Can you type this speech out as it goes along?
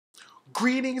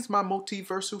Greetings, my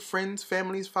multiversal friends,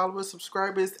 families, followers,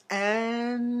 subscribers,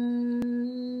 and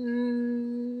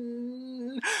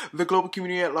the global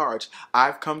community at large.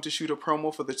 I've come to shoot a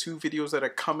promo for the two videos that are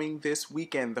coming this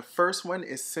weekend. The first one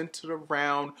is centered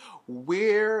around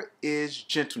where is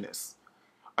gentleness?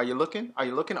 Are you looking? Are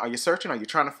you looking? Are you searching? Are you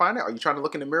trying to find it? Are you trying to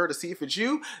look in the mirror to see if it's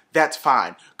you? That's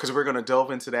fine, because we're going to delve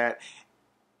into that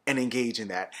and engage in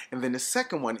that. And then the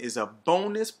second one is a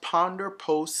bonus ponder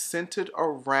post centered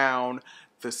around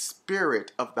the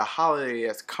spirit of the holiday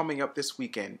that's coming up this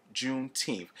weekend,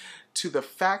 Juneteenth, to the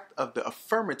fact of the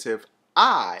affirmative,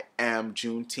 I am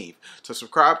Juneteenth. So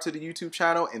subscribe to the YouTube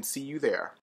channel and see you there.